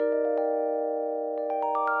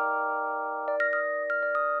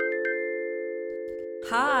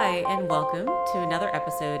Hi, and welcome to another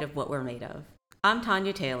episode of What We're Made Of. I'm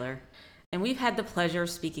Tanya Taylor, and we've had the pleasure of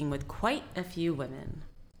speaking with quite a few women,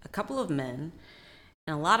 a couple of men,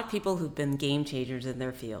 and a lot of people who've been game changers in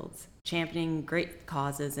their fields, championing great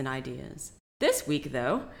causes and ideas. This week,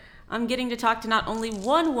 though, I'm getting to talk to not only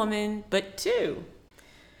one woman, but two.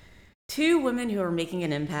 Two women who are making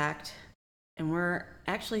an impact, and we're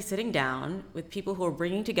actually sitting down with people who are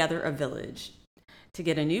bringing together a village to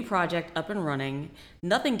get a new project up and running.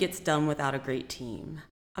 Nothing gets done without a great team.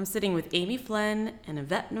 I'm sitting with Amy Flynn and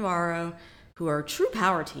Yvette Navarro, who are a true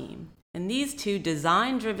power team. And these two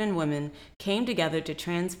design-driven women came together to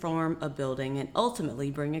transform a building and ultimately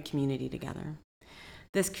bring a community together.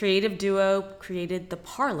 This creative duo created the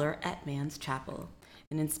Parlor at Man's Chapel,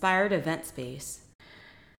 an inspired event space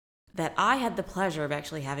that I had the pleasure of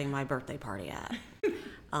actually having my birthday party at.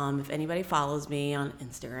 If anybody follows me on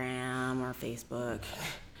Instagram or Facebook,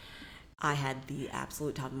 I had the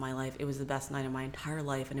absolute time of my life. It was the best night of my entire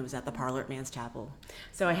life, and it was at the Parlor at Man's Chapel.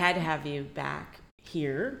 So I had to have you back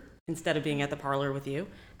here instead of being at the Parlor with you.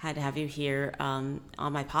 I had to have you here on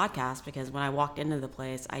my podcast because when I walked into the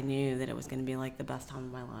place, I knew that it was going to be like the best time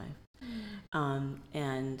of my life.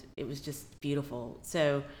 And it was just beautiful.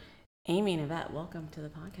 So Amy and Yvette, welcome to the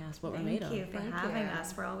podcast, What We're Made Of. Thank you for having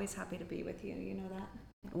us. We're always happy to be with you. You know that.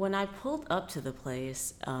 When I pulled up to the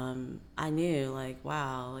place, I knew, like,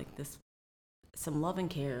 wow, like this, some love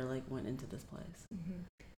and care, like, went into this place. Mm-hmm.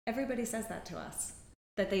 Everybody says that to us,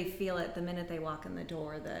 that they feel it the minute they walk in the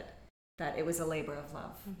door, that it was a labor of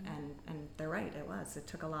love. Mm-hmm. And they're right, it was. It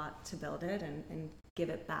took a lot to build it and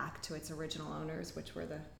give it back to its original owners, which were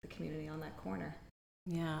the community on that corner.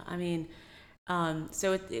 Yeah, I mean,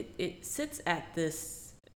 so it sits at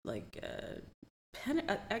this, like,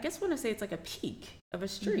 I guess I want to say it's like a peak of a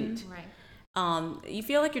street. Mm-hmm. Right. You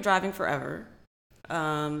feel like you're driving forever,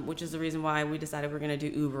 which is the reason why we decided we're going to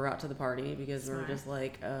do Uber out to the party, because we're just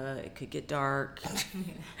like, it could get dark.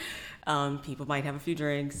 People might have a few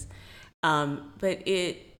drinks. But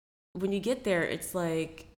when you get there, it's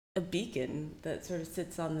like a beacon that sort of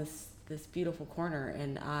sits on this beautiful corner.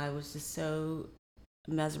 And I was just so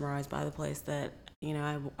mesmerized by the place that, you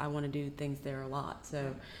know, I want to do things there a lot.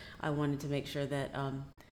 So I wanted to make sure that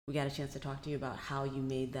we got a chance to talk to you about how you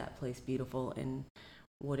made that place beautiful and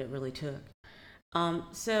what it really took.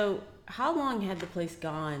 So how long had the place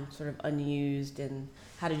gone sort of unused, and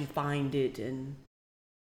how did you find it? And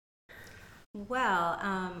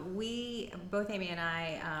well, we, both Amy and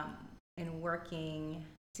I, in working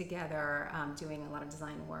together, doing a lot of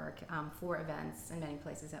design work for events in many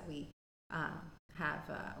places that we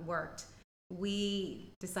have worked,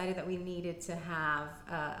 we decided that we needed to have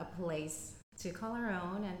a place to call our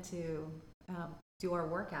own and to do our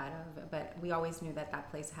work out of. But we always knew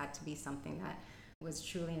that place had to be something that was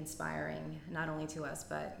truly inspiring, not only to us,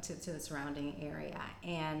 but to the surrounding area.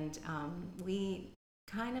 And we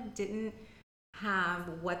kind of didn't have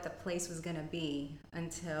what the place was going to be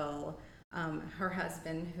until her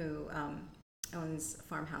husband, who owns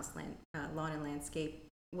Farmhouse Lawn and Landscape,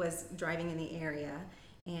 was driving in the area,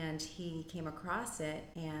 and he came across it,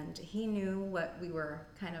 and he knew what we were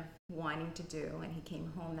kind of wanting to do, and he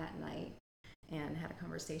came home that night and had a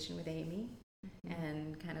conversation with Amy,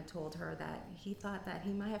 and kind of told her that he thought that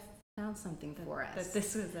he might have found something for us. That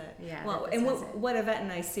this was it. Yeah. Well, and what Yvette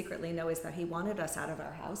and I secretly know is that he wanted us out of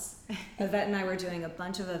our house. Yvette and I were doing a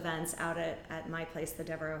bunch of events out at my place, the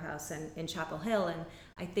Devereaux House in Chapel Hill, and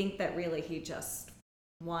I think that really he just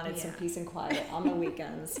wanted some peace and quiet on the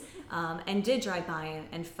weekends, and did drive by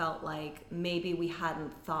and felt like maybe we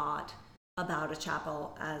hadn't thought about a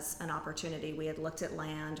chapel as an opportunity. We had looked at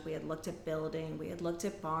land, we had looked at building, we had looked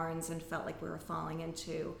at barns, and felt like we were falling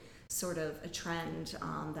into sort of a trend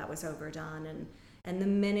that was overdone. And the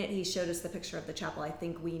minute he showed us the picture of the chapel, I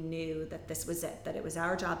think we knew that this was it, that it was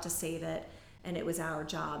our job to save it, and it was our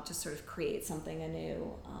job to sort of create something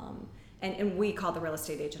anew. And we called the real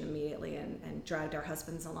estate agent immediately and dragged our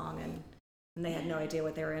husbands along, and they had no idea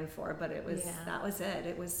what they were in for, but that was it.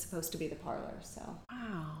 It was supposed to be the Parlor. So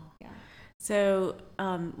wow. Yeah. So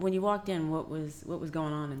when you walked in, what was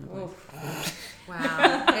going on in the place?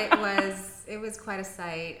 Wow, it was quite a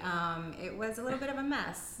sight. It was a little bit of a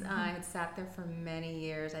mess. I had sat there for many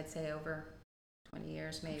years. I'd say over 20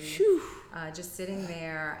 years maybe. Just sitting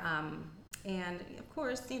there, and of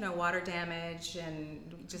course, you know, water damage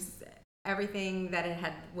and just everything that it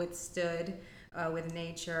had withstood with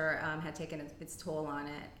nature had taken its toll on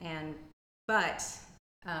it. But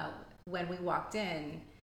when we walked in,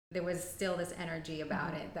 there was still this energy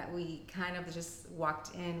about it that we kind of just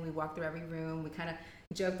walked in. We walked through every room. We kind of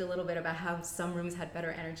joked a little bit about how some rooms had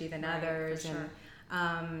better energy than others. For sure.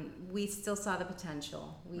 we still saw the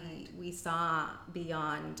potential. We saw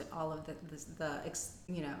beyond all of the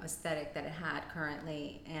aesthetic that it had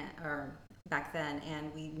currently or back then,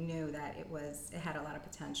 and we knew that it had a lot of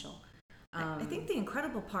potential. I think the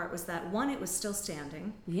incredible part was that, one, it was still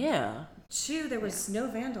standing. Yeah. Two, there was no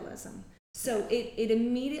vandalism. So it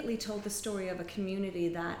immediately told the story of a community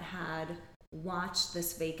that had watched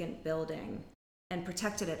this vacant building and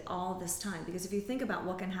protected it all this time. Because if you think about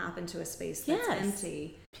what can happen to a space that's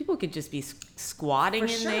empty. People could just be squatting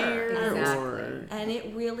in there. Exactly. And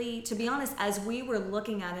it really, to be honest, as we were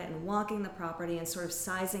looking at it and walking the property and sort of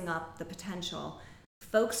sizing up the potential,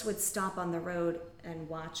 folks would stop on the road and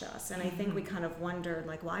watch us. And I think we kind of wondered,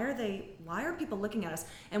 like, why are people looking at us?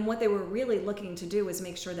 And what they were really looking to do was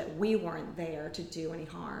make sure that we weren't there to do any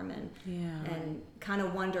harm and kind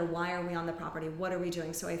of wonder, why are we on the property? What are we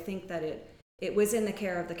doing? So I think that it was in the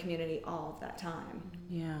care of the community all of that time.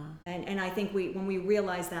 Yeah. And I think when we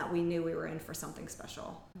realized that, we knew we were in for something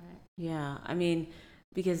special. Right. Yeah. I mean,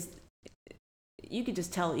 because you could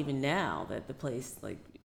just tell even now that the place, like,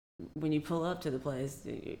 when you pull up to the place,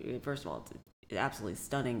 first of all, it's absolutely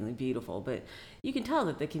stunningly beautiful, but you can tell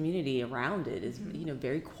that the community around it is,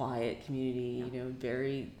 very quiet community,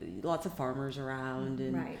 very, lots of farmers around.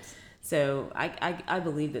 And Right. so I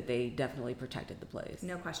believe that they definitely protected the place.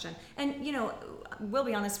 No question. And, we'll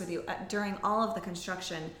be honest with you, during all of the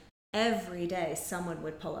construction, every day someone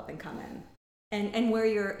would pull up and come in. And where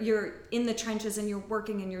you're in the trenches and you're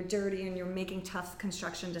working and you're dirty and you're making tough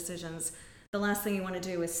construction decisions, the last thing you want to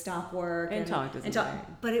do is stop work and talk to somebody.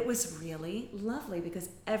 But it was really lovely because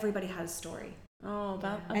everybody had a story. Oh,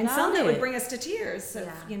 about And some that it. would bring us to tears of,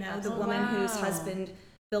 Yeah. the woman whose husband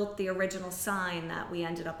built the original sign that we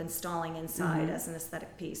ended up installing inside as an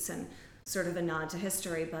aesthetic piece and sort of a nod to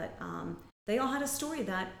history. But they all had a story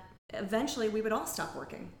that eventually we would all stop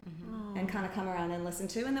working and kind of come around and listen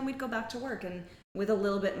to, and then we'd go back to work and with a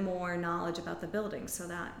little bit more knowledge about the building. So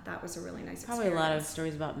that was a really nice Probably experience. a lot of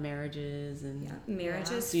stories about marriages and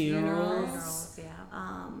Marriages, Funerals. Funerals,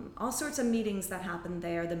 all sorts of meetings that happened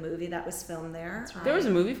there. The movie that was filmed there. That's right. There was a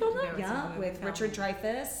movie film there? There was a Yeah, movie with filmed Richard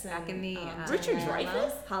Dreyfuss. back in the Richard Diana Dreyfuss?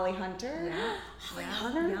 Love, Holly Hunter. Yeah.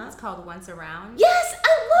 Hunter? Yeah. It's called Once Around. Yes,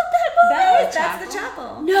 I love that movie. That's the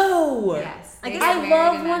chapel. No. Yes. I They guess got I married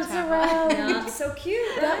love in that Once chapel. Around. Yeah, so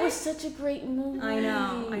cute. That right? was such a great movie. I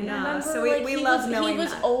know. Remember, So we he love was, knowing he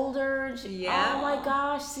was that. older. And Yeah. Oh my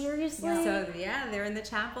gosh, seriously? So they're in the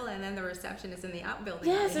chapel, and then the reception is in the outbuilding.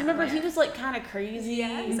 Yes, They I remember have he it. was like kind of crazy.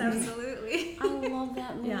 Yes, absolutely. I love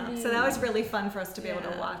that movie. Yeah, so that was really fun for us to be able to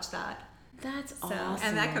Yeah. watch that. That's So- awesome.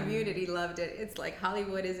 And that community loved it. It's like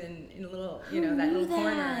Hollywood is in a little, Who that knew little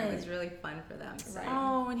corner. that? It was really fun for them. So. Right.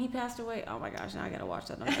 Oh, when he passed away. Oh my gosh, now I gotta watch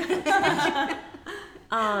that on Netflix.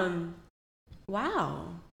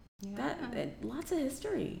 Wow. Yeah. That lots of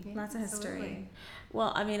history. Yeah, Lots of history. absolutely.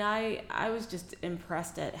 Well, I mean, I was just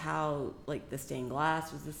impressed at how like the stained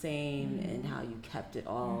glass was the same and how you kept it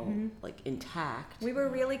all like intact. We were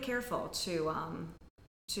really careful to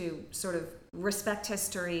sort of respect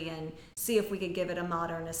history and see if we could give it a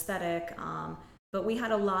modern aesthetic. But we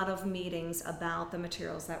had a lot of meetings about the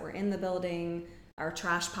materials that were in the building. Our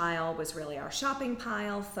trash pile was really our shopping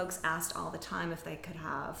pile. Folks asked all the time if they could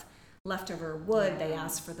have leftover wood. They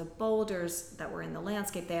asked for the boulders that were in the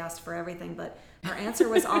landscape. They asked for everything, but our answer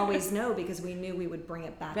was always no, because we knew we would bring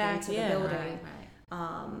it back into yeah, the building.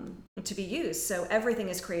 Right. To be used. So everything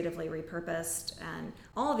is creatively repurposed, and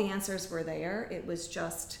all of the answers were there. It was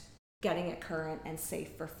just getting it current and safe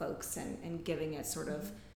for folks and giving it sort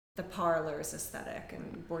of the parlor's aesthetic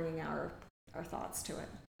and bringing our thoughts to it.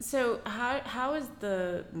 So how is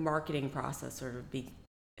the marketing process sort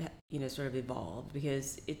of evolved?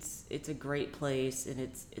 Because it's a great place and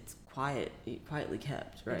it's quietly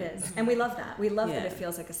kept, right? It is. And we love that. We love that Yeah. it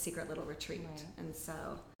feels like a secret little retreat. Right. And so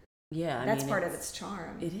Yeah, that's part of its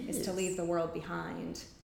charm. It is to is. leave the world behind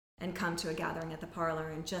and come to a gathering at the parlor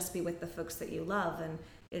and just be with the folks that you love. And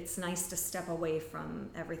it's nice to step away from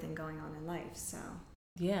everything going on in life. So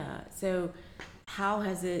Yeah. So how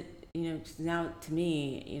has it, now to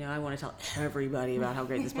me, I want to tell everybody about how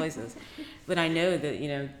great this place is, but I know that,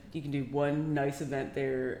 you can do one nice event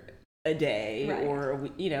there a day Right. or,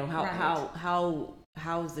 Right.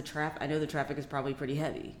 how's the traffic? I know the traffic is probably pretty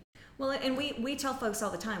heavy. well, and we tell folks all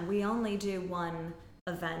the time, we only do one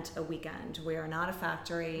event a weekend. We are not a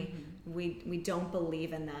factory. We don't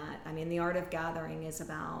believe in that. I mean, the art of gathering is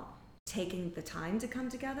about taking the time to come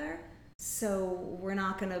together. So we're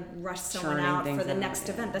not going to rush someone Churning out things for the out, next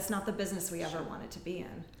yeah. event. That's not the business we ever wanted to be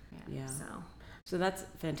in. Yeah. So So that's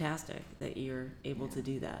fantastic that you're able to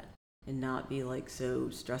do that. and not be like so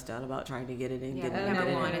stressed out about trying to get it in. Yeah, get it we in, never get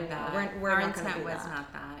it in. wanted that. We're Our not gonna intent do was that.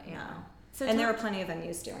 not that. Yeah. No. So And there are talk- plenty of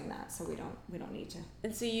venues doing that, so we don't need to.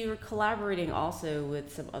 And so you're collaborating also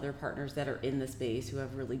with some other partners that are in the space who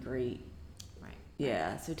have really great. Right.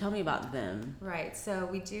 Yeah. So tell me about them. Right. So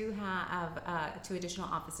we do have 2 additional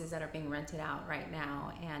offices that are being rented out right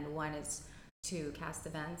now, and one is to Cast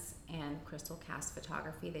Events and Crystal Cast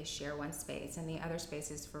Photography. They share one space, and the other space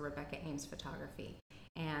is for Rebecca Ames Photography.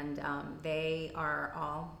 And they are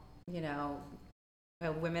all,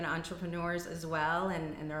 women entrepreneurs as well,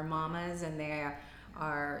 and they're mamas, and they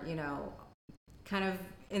are, kind of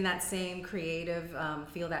in that same creative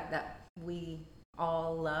field that we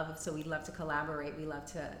all love. So we love to collaborate. We love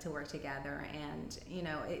to work together, and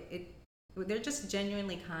they're just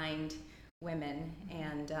genuinely kind women,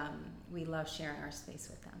 and we love sharing our space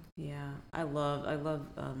with them. Yeah, I love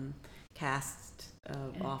cast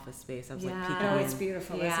office space. I was like Yeah. peeking Oh, in. it's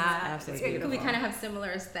beautiful. Yeah, Absolutely we beautiful. kind of have similar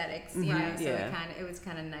aesthetics, so Yeah. it was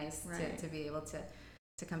kind of nice Right. to be able to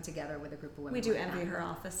come together with a group of women. We do like envy that. her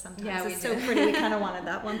office sometimes. Yeah, we it's so do. pretty. We kind of wanted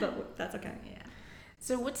that one, but that's okay. Yeah.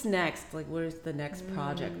 So what's next? Like, what is the next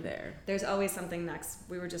project there? There's always something next.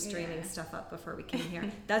 We were just dreaming Yeah. stuff up before we came here.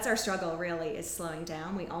 That's our struggle, really, is slowing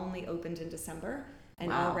down. We only opened in December, and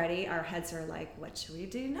Wow. already our heads are like, what should we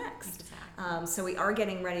do next? Exactly. So we are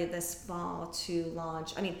getting ready this fall to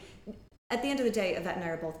launch. I mean, at the end of the day, Yvette and I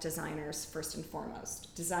are both designers, first and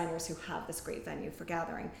foremost. Designers who have this great venue for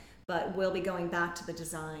gathering. But we'll be going back to the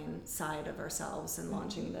design side of ourselves and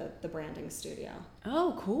launching the branding studio.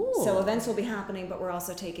 Oh, cool. So events will be happening, but we're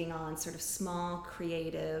also taking on sort of small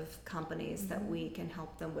creative companies that we can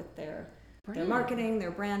help them with their Brand. marketing,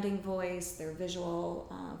 their branding voice, their visual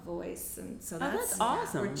voice. And so that's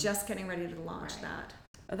awesome. We're just getting ready to launch Right.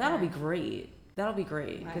 that. That'll be great. That'll be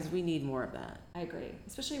great because Right. we need more of that. I agree,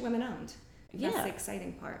 especially women owned. Yeah. That's the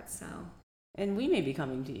exciting part. So, And we may be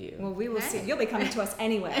coming to you. well, we will see. Hey. You'll be coming to us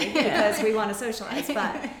anyway because we want to socialize,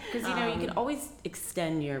 but Because, you can always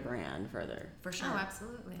extend your brand further. for sure. Oh,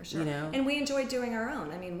 absolutely. For sure. You know? And we enjoyed doing our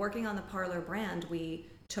own. I mean, working on the Parlor brand, we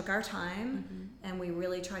took our time and we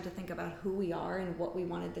really tried to think about who we are and what we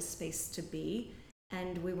wanted this space to be.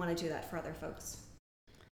 And we want to do that for other folks.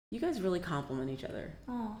 You guys really complement each other,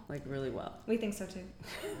 Oh, like really well. we think so too.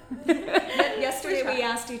 Yesterday we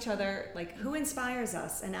asked each other, like, who inspires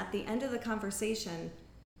us? And at the end of the conversation,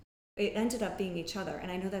 it ended up being each other.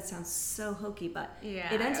 And I know that sounds so hokey, but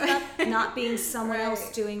Yeah. it ended up not being someone Right.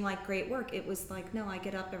 else doing like great work. It was like, no, I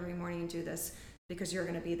get up every morning and do this because you're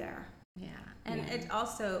going to be there. Yeah, and Yeah. it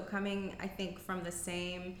also coming, I think, from the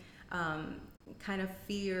same kind of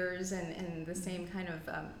fears and the same kind of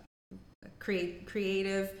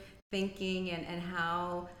creative thinking and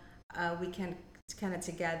how we can kind of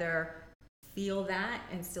together feel that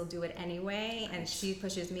and still do it anyway. And she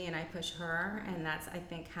pushes me and I push her, and that's, I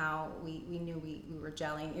think, how we knew we were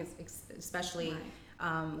gelling, especially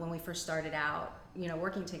when we first started out,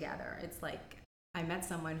 working together. It's like I met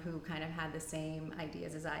someone who kind of had the same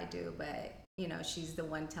ideas as I do, but she's the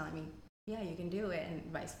one telling me, yeah, you can do it, and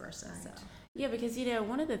vice versa. So Yeah, because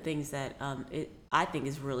one of the things that I think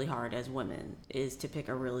is really hard as women is to pick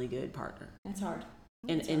a really good partner It's hard.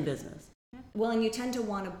 in business. Well, and you tend to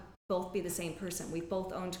want to both be the same person. We've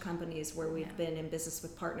both owned companies where we've been in business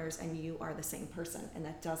with partners and you are the same person, and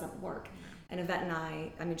that doesn't work. And Yvette and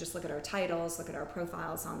I mean, just look at our titles, look at our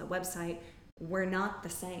profiles on the website. We're not the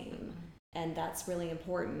same. And that's really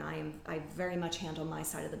important. I very much handle my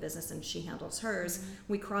side of the business and she handles hers.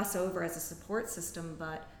 We cross over as a support system,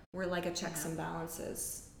 but we're like a checks and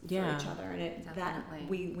balances for Yeah. each other. And Definitely.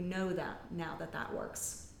 we know that now that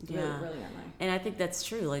works Yeah. brilliantly. And I think that's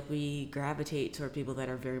true. Like we gravitate toward people that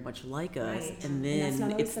are very much like us, Right. and And that's then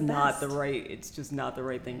not always it's the not the best. right. It's just not the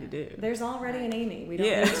right thing to do. There's already an Amy. We don't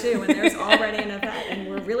Yeah. need two, and there's already an Yvette, and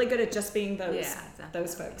we're really good at just being those Yeah,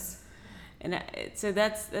 those definitely. folks. And so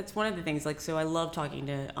that's one of the things. Like, so I love talking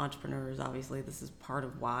to entrepreneurs. Obviously, this is part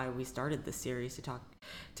of why we started this series, to talk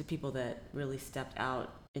to people that really stepped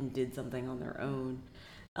out and did something on their own.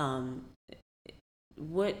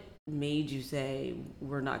 What made you say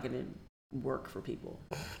we're not going to work for people?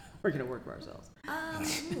 We're going to work for ourselves.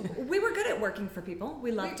 We were good at working for people.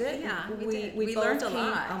 We loved it. we did. We both learned a came-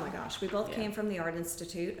 lot. Oh my gosh, we both Yeah. came from the Art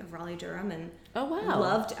Institute of Raleigh-Durham and Oh wow!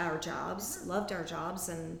 loved our jobs,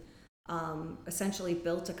 and essentially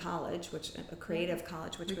built a college, a creative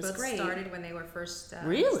college, which we was both great. started when they were first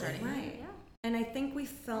Really? starting. Right. Yeah. And I think we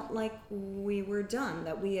felt like we were done,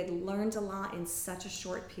 that we had learned a lot in such a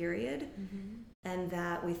short period, and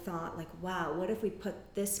that we thought, like, wow, what if we put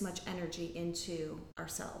this much energy into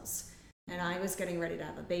ourselves? And I was getting ready to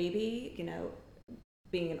have a baby,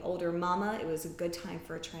 being an older mama, it was a good time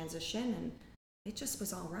for a transition, and it just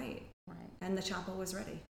was all right. Right. And the chapel was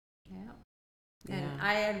ready. Yeah. And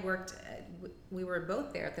I had worked, we were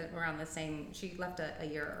both there around the same, she left a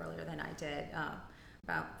year earlier than I did,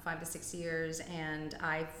 about 5 to 6 years. And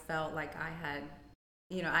I felt like I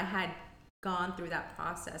had gone through that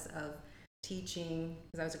process of teaching,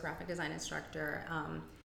 because I was a graphic design instructor,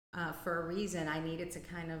 for a reason. I needed to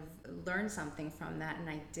kind of learn something from that, and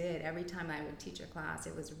I did. Every time I would teach a class,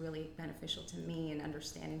 it was really beneficial to me in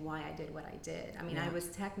understanding why I did what I did. I mean, I was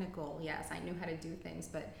technical, yes, I knew how to do things,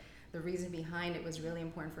 but the reason behind it was really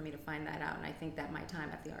important for me to find that out, and I think that my time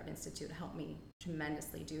at the Art Institute helped me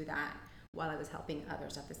tremendously do that while I was helping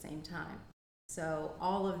others at the same time. So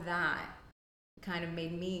all of that kind of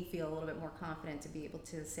made me feel a little bit more confident to be able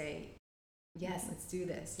to say, yes, let's do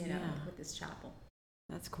this, with this chapel.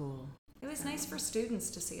 That's cool. It was nice for students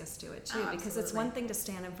to see us do it too, Oh, because it's one thing to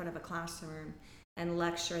stand in front of a classroom and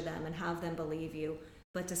lecture them and have them believe you,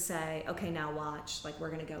 but to say, okay, now watch, like we're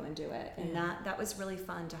going to go and do it. And that was really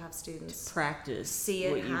fun to have students Practice see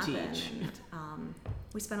it what you happen. teach. And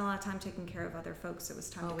we spent a lot of time taking care of other folks. It was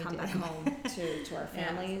time to come back home to our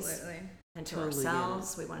families and to Totally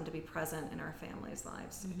ourselves. We wanted to be present in our families'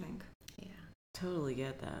 lives, I think. Yeah. Totally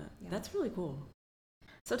get that. Yeah. That's really cool.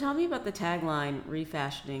 So tell me about the tagline,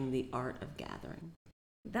 refashioning the art of gathering.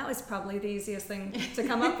 That was probably the easiest thing to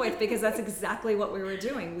come up with, because that's exactly what we were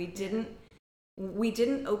doing. We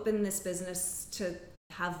didn't open this business to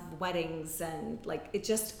have weddings, and like it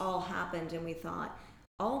just all happened, and we thought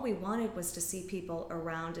all we wanted was to see people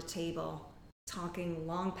around a table talking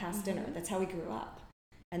long past dinner. That's how we grew up.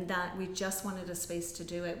 And that we just wanted a space to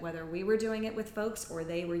do it, whether we were doing it with folks or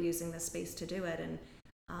they were using the space to do it. And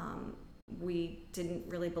we didn't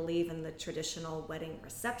really believe in the traditional wedding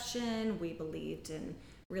reception. We believed in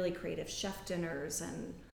really creative chef dinners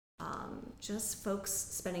and just folks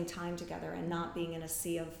spending time together and not being in a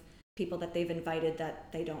sea of people that they've invited that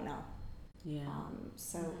they don't know. Yeah.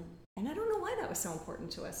 And I don't know why that was so important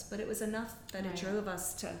to us, but it was enough that it drove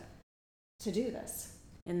us to do this.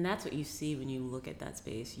 And that's what you see when you look at that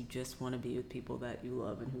space. You just want to be with people that you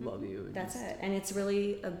love and who love you. And That's it. And it's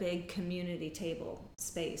really a big community table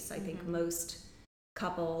space. I think most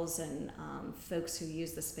couples and folks who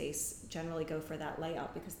use the space generally go for that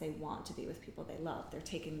layout because they want to be with people they love. They're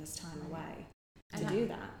taking this time away to do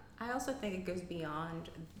that. I also think it goes beyond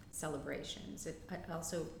celebrations. It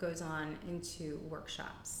also goes on into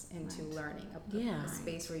workshops, into learning, a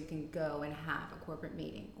space where you can go and have a corporate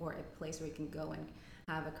meeting, or a place where you can go and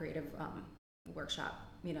have a creative workshop,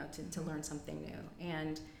 to learn something new.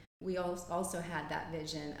 And we also had that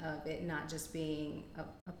vision of it not just being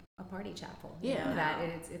a party chapel, that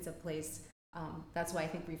it's a place. That's why I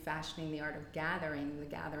think refashioning the art of gathering, the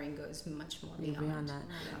gathering goes much more beyond that.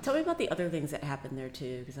 Tell me about the other things that happen there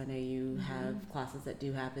too, because I know you have classes that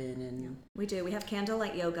do happen. And we do. We have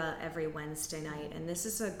candlelight yoga every Wednesday night, and this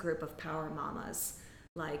is a group of power mamas,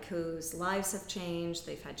 like whose lives have changed.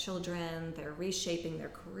 They've had children. They're reshaping their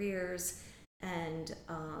careers, and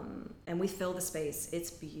we fill the space.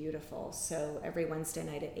 It's beautiful. So every Wednesday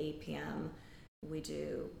night at 8 p.m. we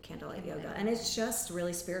do candlelight yoga, and it's just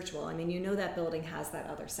really spiritual. I mean, that building has that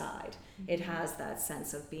other side. It has that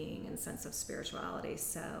sense of being and sense of spirituality.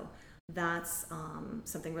 So that's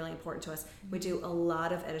something really important to us. We do a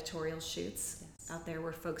lot of editorial shoots out there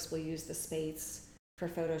where folks will use the space for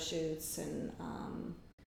photo shoots, and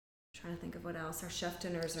trying to think of what else. Our chef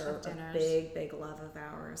dinners are a big, big love of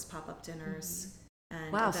ours. Pop-up dinners.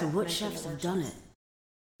 And wow! So what chefs have done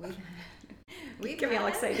it? We've get me all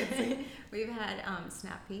excited. We've had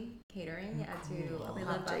Snappy Catering we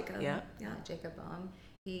love Jacob. Jacob Baum.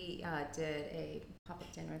 He did a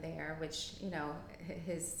pop-up dinner there, which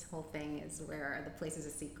his whole thing is where the place is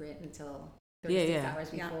a secret until 36 hours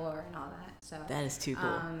before and all that. So that is too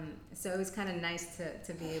cool. So it was kind of nice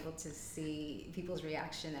to be able to see people's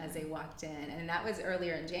reaction as they walked in, and that was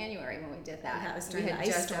earlier in January when we did that. Yeah, it was during we had the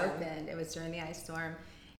ice just storm. opened. It was during the ice storm.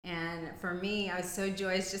 And for me, I was so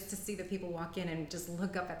joyous just to see the people walk in and just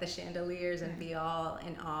look up at the chandeliers and be all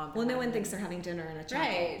in awe. Well, no one thinks they're having dinner in a chapel.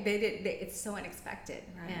 Right. It's so unexpected.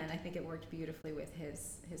 Right. And I think it worked beautifully with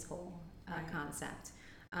his whole concept.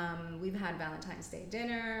 We've had Valentine's Day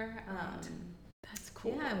dinner. That's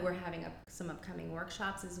cool. Yeah, and we're having some upcoming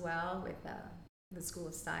workshops as well with the School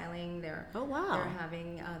of Styling. They're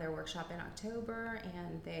having their workshop in October,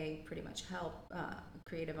 and they pretty much help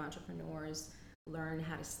creative entrepreneurs learn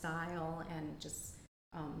how to style and just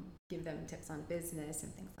give them tips on business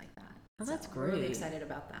and things like that. Oh, that's so great. We're really excited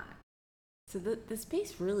about that. So the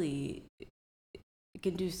space really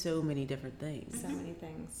can do so many different things. So many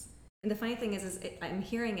things. And the funny thing is I'm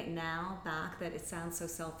hearing it now back that it sounds so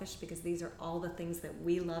selfish because these are all the things that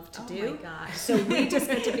we love to do. Oh my gosh. So we just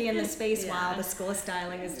get to be in the space Yeah. while the School of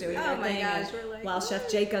Styling is doing Oh their my thing. gosh, and we're like, while Chef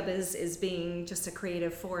what? Jacob is being just a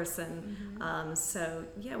creative force. And so,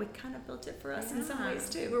 yeah, we kind of built it for us in some Yeah. ways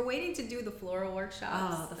too. We're waiting to do the floral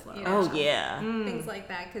workshops. Oh, the floral Oh, yeah. Things like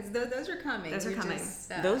that, because those are coming. Those are We're coming. just,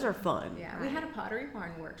 Those are fun. Yeah, we had a Pottery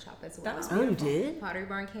Barn workshop as well. That was Oh, you did? Pottery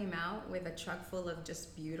Barn came out with a truck full of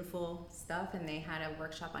just beautiful stuff, and they had a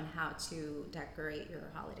workshop on how to decorate your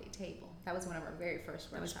holiday table. That was one of our very first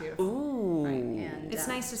workshops. That was beautiful. Ooh. Right, and It's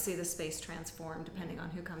nice to see the space transform depending on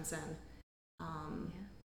who comes in. Yeah.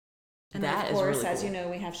 And That then, is of course, really as cool. you know,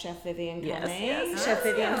 we have Chef Vivian Yes, coming. yes, Chef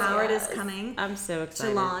Vivian yes, Howard yes. is coming I'm so excited.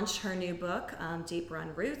 to launch her new book, Deep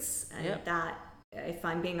Run Roots, and Yep. that, if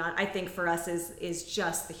I'm being honest, I think for us is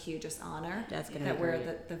just the hugest honor That's gonna that be we're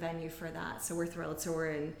great. the venue for that. So we're thrilled. So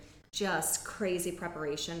we're in just crazy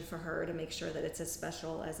preparation for her to make sure that it's as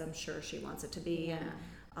special as I'm sure she wants it to be. Yeah.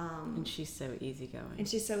 And she's so easygoing. And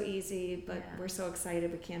she's so easy, but Yeah. we're so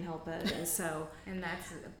excited we can't help it. And so And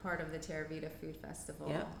that's a part of the Terra Vita Food Festival.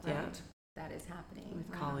 Yep, yep. That is happening.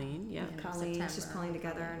 With Colleen, yeah. Yeah. Colleen, she's September. pulling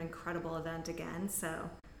together an incredible event again. So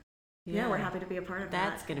yeah, we're happy to be a part of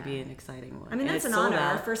That's that. going to be an exciting one. I mean, And that's it's an sold honor.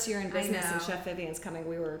 Our out. first year in business and know. Chef Vivian's coming.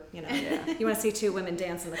 We were, you want to see two women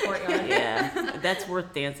dance in the courtyard. Yeah, that's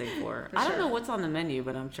worth dancing for. I don't sure. know what's on the menu,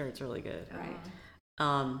 but I'm sure it's really good.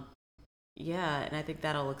 Right. Yeah, and I think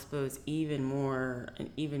that'll expose an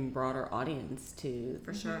even broader audience to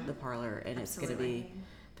For sure. the parlor, and it's going to Absolutely. be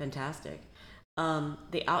fantastic.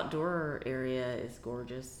 The outdoor area is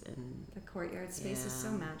gorgeous, and The courtyard space is so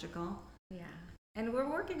Yeah. magical. Yeah. And we're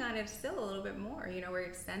working on it still a little bit more. We're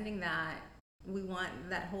extending that. We want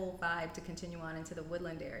that whole vibe to continue on into the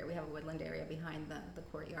woodland area. We have a woodland area behind the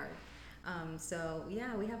courtyard. So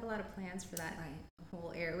yeah, we have a lot of plans for that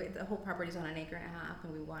whole area. The whole property's on 1.5 acres,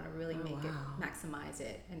 and we want to really Oh, make it, wow. maximize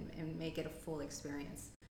it, and make it a full experience.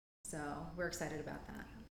 So we're excited about that.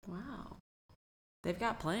 wow, they've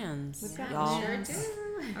got plans. We've got y'all. plans.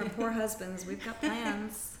 Sure do. Our poor husbands, we've got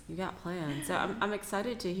plans. You got plans. So I'm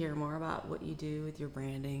excited to hear more about what you do with your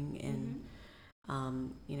branding, and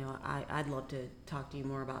I'd love to talk to you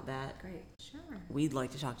more about that. Great. Sure. We'd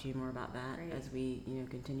like to talk to you more about that Great. as we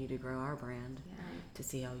continue to grow our brand, Yeah. to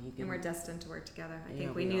see how you can. And we're destined to work together. I Yeah,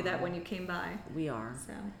 think we we knew are. that when you came by. We are.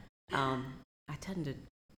 So I tend to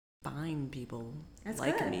find people That's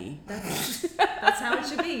like good. me. that's how it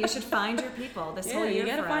should be. You should find your people. This whole Yeah, year you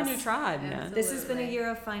gotta for find us. your tribe, man. Absolutely. This has been a year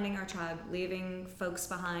of finding our tribe, leaving folks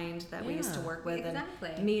behind that we used to Yeah. work with, Exactly.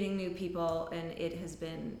 and meeting new people, and it has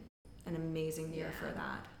been an amazing year for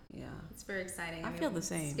that. Yeah. It's very exciting. I feel the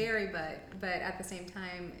same. Scary, but at the same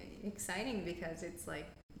time exciting, because it's like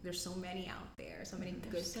there's so many out there, so many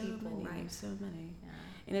good There's so people. many, right? there's so many. Yeah.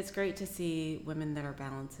 And it's great to see women that are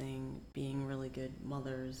balancing being really good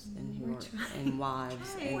mothers and who We're are and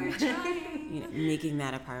wives We're and trying. making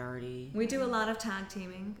that a priority. We do a lot of tag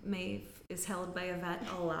teaming. Maeve is held by Yvette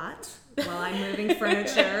a lot while I'm moving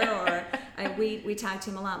furniture, or we tag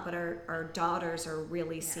team a lot. But our daughters are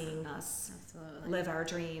really seeing us Absolutely. live our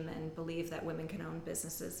dream and believe that women can own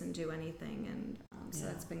businesses and do anything, and so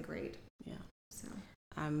Yeah. that's been great. Yeah. So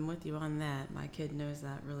I'm with you on that. My kid knows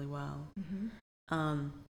that really well. mm-hmm.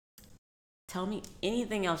 Tell me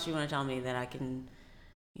anything else you want to tell me that I can,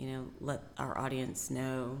 let our audience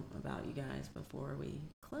know about you guys before we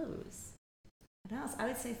close. What else? I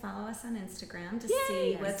would say follow us on Instagram to Yay!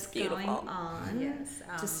 see Yes, what's beautiful. going on. Yes.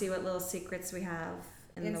 To see what little secrets we have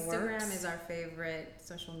in the works. Instagram is our favorite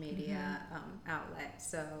social media outlet.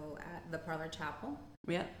 So at the Parlor Chapel.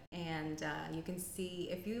 Yep. And you can see,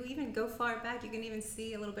 if you even go far back, you can even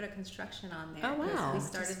see a little bit of construction on there. Oh, wow. 'Cause We That's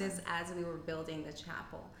started this as we were building the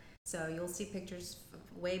chapel. So you'll see pictures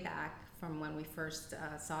way back from when we first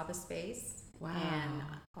saw the space. Wow. And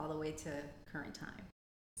all the way to current time.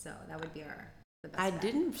 So that would be the best I bet.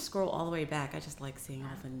 didn't scroll all the way back. I just like seeing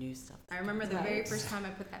all the new stuff. I remember the very Right. first time I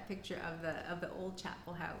put that picture of the old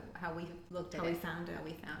chapel, how we looked at How it, we found it. how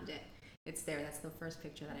we found it. It's there. That's the first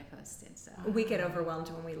picture that I posted. So We get overwhelmed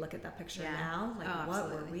when we look at that picture Yeah. now. Like, Oh, what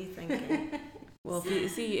were absolutely. we thinking? Well,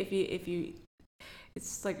 if you,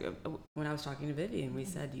 it's like when I was talking to Vivian, we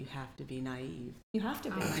said you have to be naive. You have to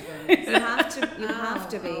be. Oh my goodness. You have to. You have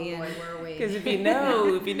to be. Oh boy, and were we? Because if you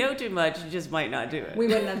know too much, you just might not do it. we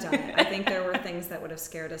wouldn't have done it. I think there were things that would have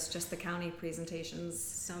scared us. Just the county presentations.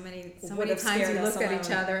 so many Would times have scared we us looked at each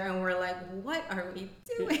alone. other and we're like, what are we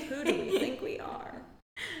doing? Who do we think we are?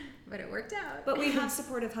 But it worked out. But we have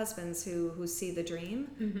supportive husbands who see the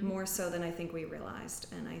dream more so than I think we realized,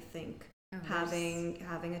 and I think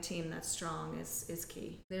having a team that's strong is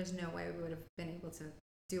key. there's no way we would have been able to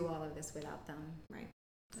do all of this without them. Right.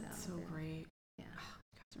 That's so great. Yeah.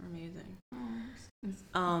 You guys are amazing.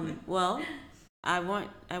 Well, I want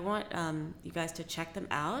you guys to check them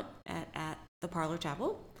out at the Parlor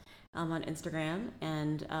Chapel on Instagram,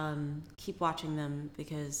 and keep watching them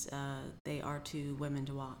because they are two women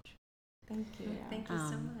to watch. Thank you. Thank you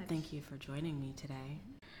so much. Thank you for joining me today.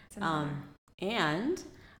 It's an honor. And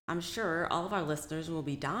I'm sure all of our listeners will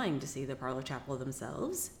be dying to see the Parlor Chapel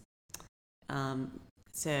themselves.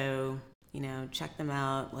 So, check them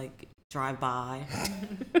out, like drive by.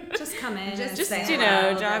 Just come in. Just say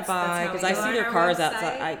drive hello. by, because I see their cars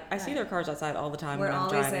outside. I see their cars outside all the time We're when I'm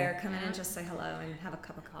always driving. there. Come in and just say hello and have a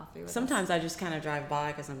cup of coffee with Sometimes I just kind of drive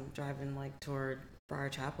by because I'm driving like toward Briar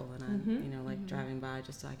Chapel, and I'm driving by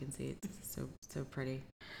just so I can see it. It's so pretty.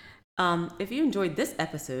 If you enjoyed this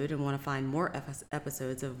episode and want to find more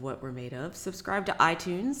episodes of What We're Made Of, subscribe to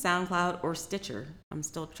iTunes, SoundCloud, or Stitcher. I'm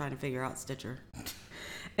still trying to figure out Stitcher.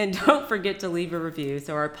 And don't forget to leave a review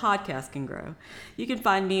so our podcast can grow. You can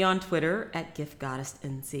find me on Twitter at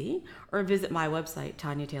GiftGoddessNC, or visit my website,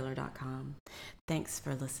 TanyaTaylor.com. Thanks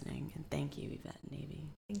for listening, and thank you, Yvette and Navy.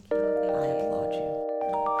 Thank you. I applaud you.